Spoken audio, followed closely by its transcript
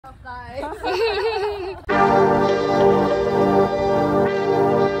Bye.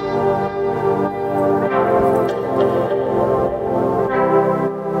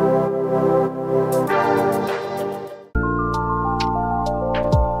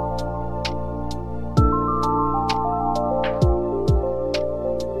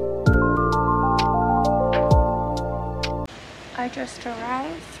 I just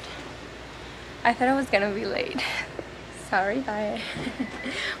arrived. I thought I was gonna be late. Sorry, bye.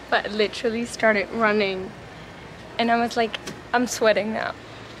 But literally started running and I was like, I'm sweating now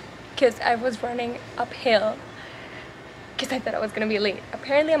because I was running uphill because I thought I was gonna be late.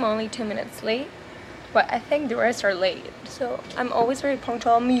 Apparently I'm only 2 minutes late, but I think the rest are late. So I'm always very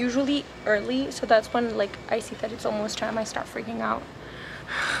punctual. I'm usually early, so that's when like I see that it's almost time I start freaking out.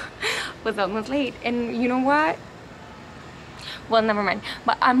 Was almost late. And you know what? Well, never mind,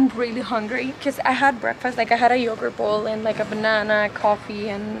 but I'm really hungry because I had breakfast. Like I had a yogurt bowl and like a banana, coffee,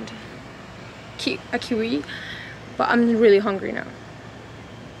 and a kiwi, but I'm really hungry now.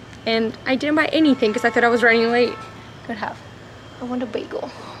 And I didn't buy anything because I thought I was running late. Could have. I want a bagel.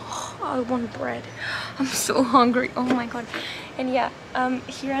 I want bread. I'm so hungry. Oh my god. And yeah,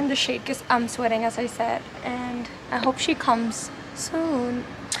 here in the shade because I'm sweating, as I said, and I hope she comes soon.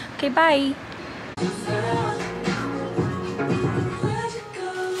 Okay, bye.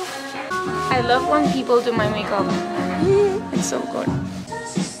 I love when people do my makeup. It's so good.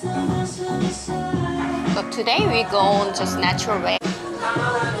 But today we go on just natural way.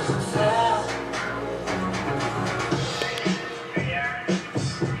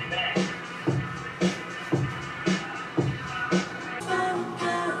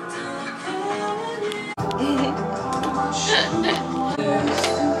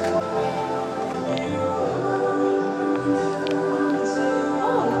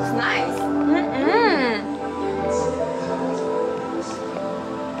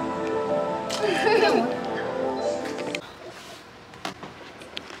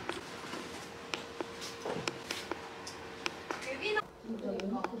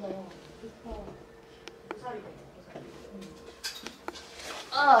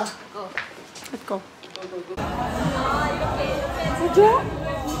 Go. Let's go. 진짜?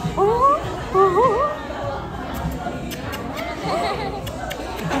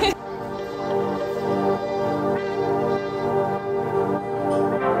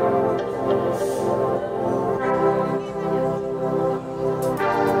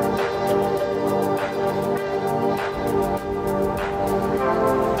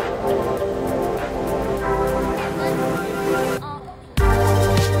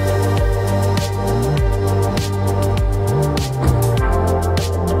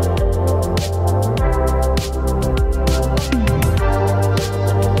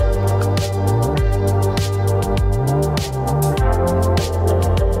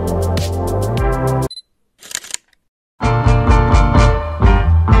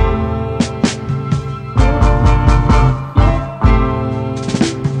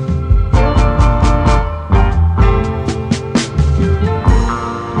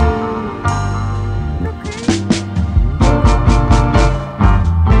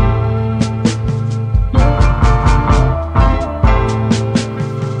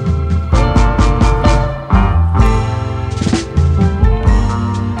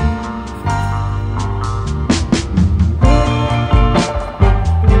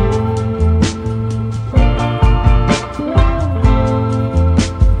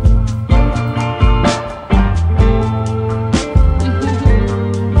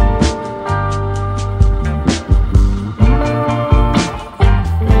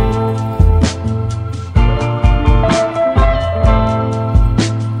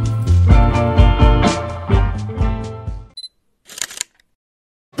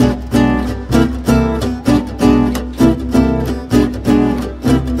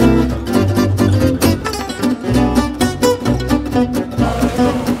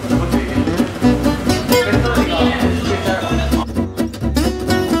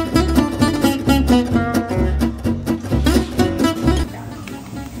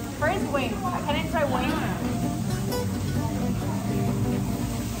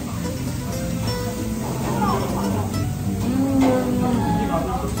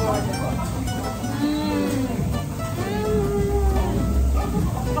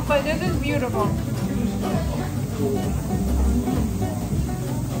 This is beautiful.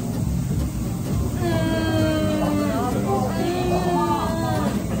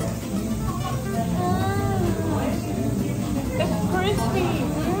 It's crispy.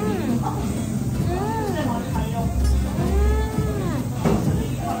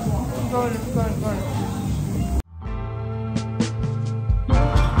 Good.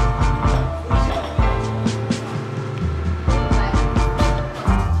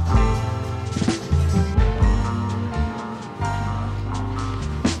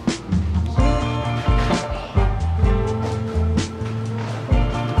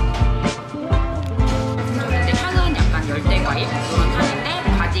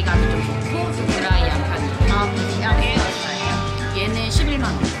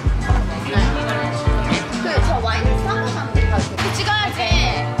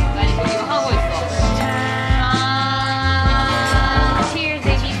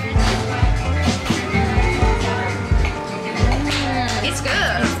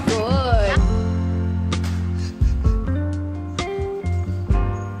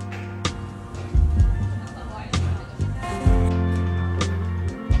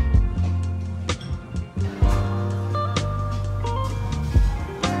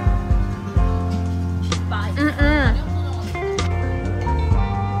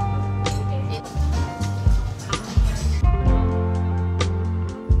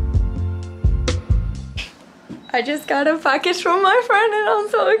 I just got a package from my friend and I'm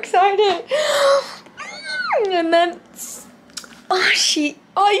so excited. And then, she's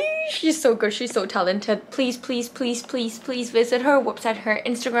so good. She's so talented. Please, please, please, please, please visit her website. Her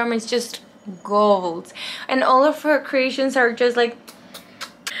Instagram is just gold. And all of her creations are just like,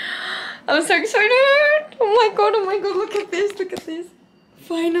 I'm so excited. Oh my god, look at this, look at this.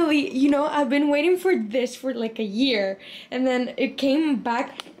 Finally, you know, I've been waiting for this for like a year. And then it came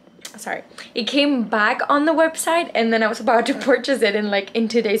back. Sorry, it came back on the website and then I was about to purchase it and like in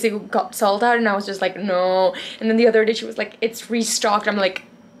 2 days it got sold out and I was just like no. And then the other day she was like it's restocked. I'm like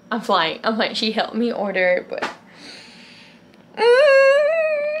I'm flying. She helped me order, but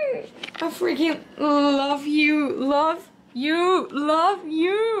I freaking love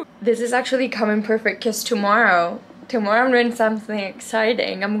you. This is actually coming perfect because tomorrow I'm doing something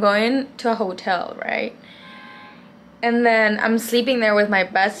exciting. I'm going to a hotel, right? And then I'm sleeping there with my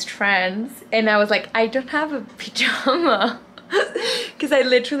best friends and I was like, I don't have a pajama because I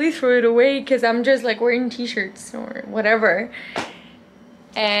literally threw it away because I'm just like wearing t-shirts or whatever.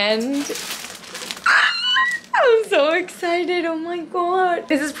 And I'm so excited, oh my god.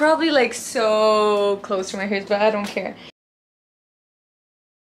 This is probably like so close to my face, but I don't care.